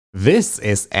This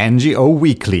is NGO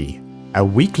Weekly, a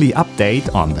weekly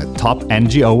update on the top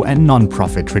NGO and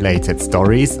non-profit related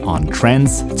stories on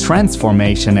trends,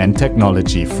 transformation and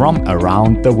technology from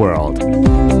around the world.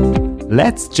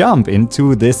 Let's jump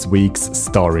into this week's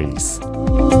stories.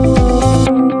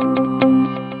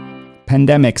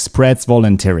 Pandemic spreads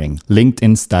volunteering,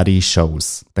 LinkedIn study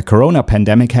shows. The corona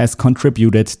pandemic has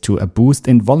contributed to a boost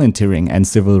in volunteering and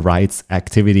civil rights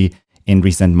activity in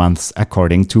recent months,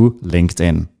 according to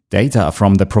LinkedIn. Data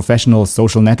from the professional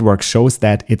social network shows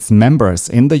that its members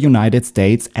in the United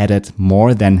States added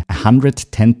more than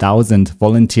 110,000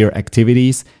 volunteer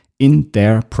activities in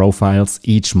their profiles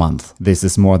each month. This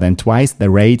is more than twice the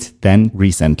rate than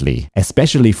recently.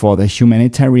 Especially for the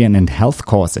humanitarian and health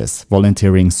causes,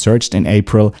 volunteering surged in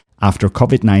April after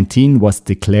COVID-19 was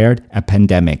declared a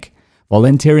pandemic.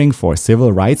 Volunteering for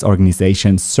civil rights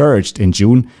organizations surged in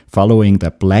June following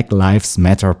the Black Lives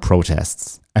Matter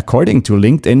protests. According to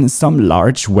LinkedIn, some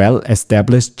large,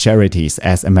 well-established charities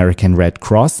as American Red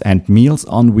Cross and Meals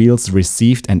on Wheels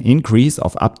received an increase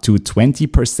of up to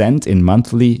 20% in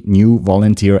monthly new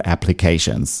volunteer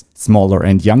applications. Smaller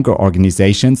and younger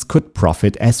organizations could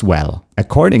profit as well.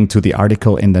 According to the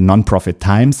article in the Nonprofit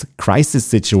Times, crisis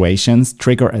situations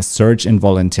trigger a surge in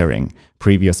volunteering.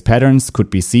 Previous patterns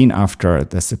could be seen after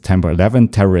the September 11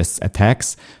 terrorist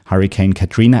attacks, Hurricane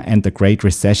Katrina, and the Great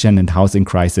Recession and housing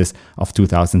crisis of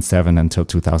 2007 until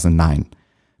 2009.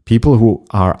 People who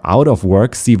are out of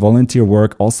work see volunteer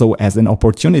work also as an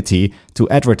opportunity to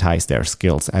advertise their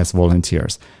skills as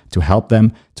volunteers, to help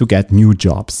them to get new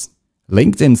jobs.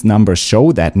 LinkedIn's numbers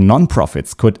show that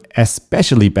nonprofits could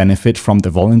especially benefit from the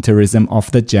volunteerism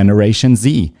of the Generation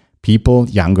Z, people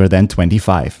younger than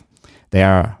 25. They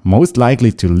are most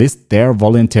likely to list their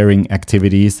volunteering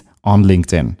activities on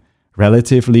LinkedIn.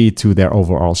 Relatively to their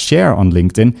overall share on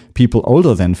LinkedIn, people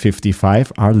older than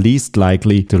 55 are least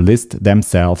likely to list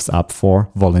themselves up for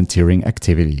volunteering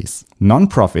activities.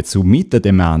 Nonprofits who meet the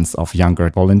demands of younger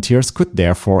volunteers could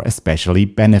therefore especially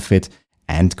benefit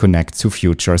and connect to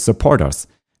future supporters.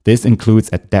 This includes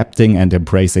adapting and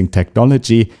embracing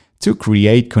technology to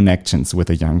create connections with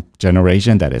a young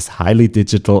generation that is highly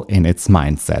digital in its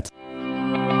mindset.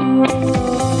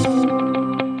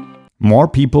 More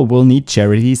people will need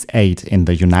charities' aid in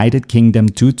the United Kingdom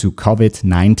due to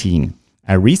COVID-19.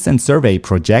 A recent survey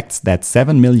projects that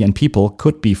 7 million people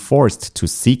could be forced to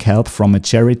seek help from a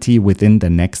charity within the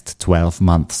next 12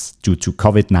 months due to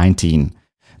COVID-19.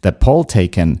 The poll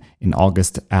taken in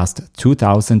August asked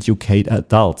 2,000 UK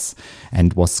adults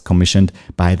and was commissioned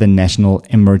by the National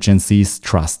Emergencies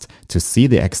Trust to see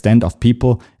the extent of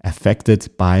people affected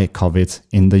by COVID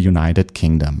in the United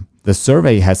Kingdom. The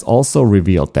survey has also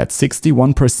revealed that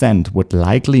 61% would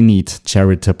likely need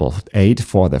charitable aid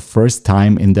for the first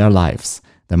time in their lives.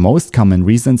 The most common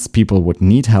reasons people would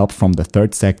need help from the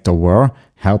third sector were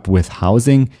help with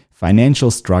housing,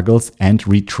 financial struggles, and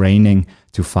retraining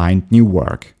to find new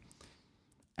work.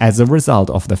 As a result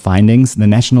of the findings, the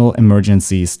National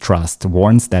Emergencies Trust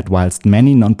warns that whilst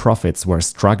many nonprofits were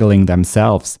struggling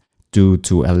themselves due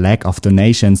to a lack of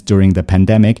donations during the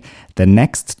pandemic, the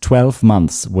next 12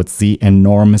 months would see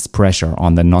enormous pressure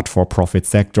on the not-for-profit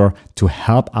sector to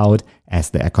help out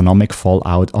as the economic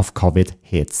fallout of COVID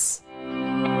hits.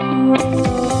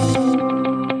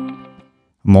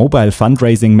 Mobile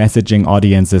fundraising messaging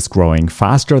audiences growing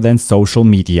faster than social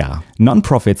media.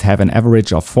 Nonprofits have an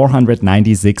average of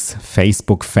 496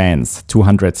 Facebook fans,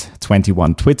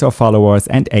 221 Twitter followers,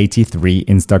 and 83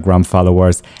 Instagram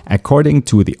followers, according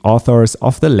to the authors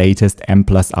of the latest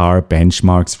M+R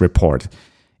benchmarks report.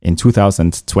 In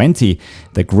 2020,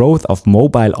 the growth of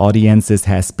mobile audiences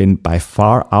has been by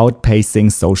far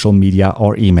outpacing social media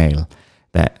or email.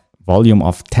 The volume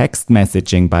of text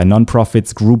messaging by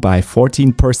nonprofits grew by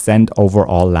 14%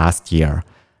 overall last year.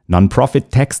 Nonprofit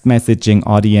text messaging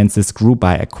audiences grew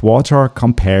by a quarter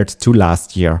compared to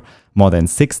last year, more than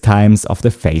 6 times of the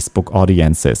Facebook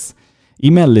audiences.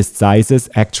 Email list sizes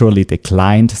actually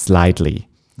declined slightly.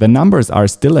 The numbers are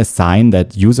still a sign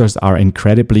that users are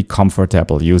incredibly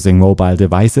comfortable using mobile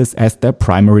devices as their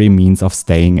primary means of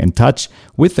staying in touch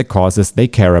with the causes they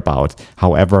care about.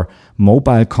 However,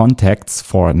 mobile contacts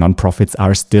for nonprofits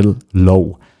are still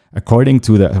low. According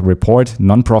to the report,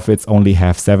 nonprofits only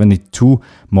have 72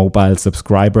 mobile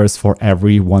subscribers for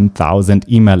every 1,000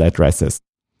 email addresses.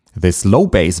 This low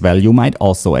base value might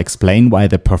also explain why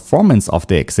the performance of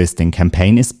the existing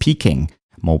campaign is peaking.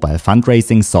 Mobile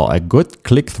fundraising saw a good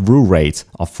click-through rate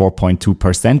of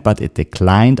 4.2%, but it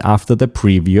declined after the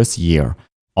previous year.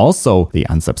 Also, the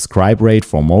unsubscribe rate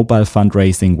for mobile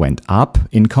fundraising went up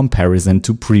in comparison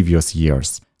to previous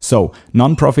years. So,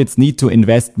 nonprofits need to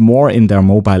invest more in their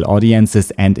mobile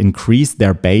audiences and increase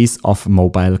their base of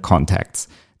mobile contacts.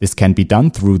 This can be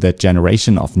done through the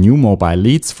generation of new mobile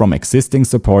leads from existing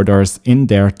supporters in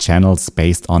their channels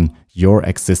based on your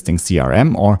existing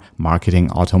CRM or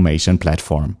marketing automation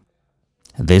platform.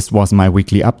 This was my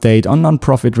weekly update on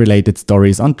nonprofit-related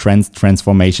stories on trends,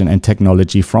 transformation and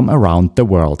technology from around the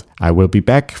world. I will be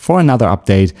back for another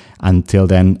update. Until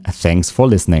then, thanks for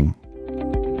listening.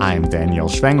 I'm Daniel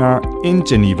Schwenger in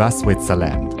Geneva,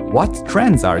 Switzerland. What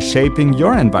trends are shaping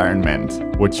your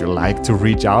environment? Would you like to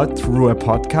reach out through a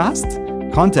podcast?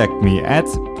 Contact me at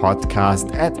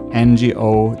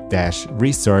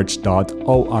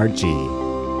podcast@ngo-research.org.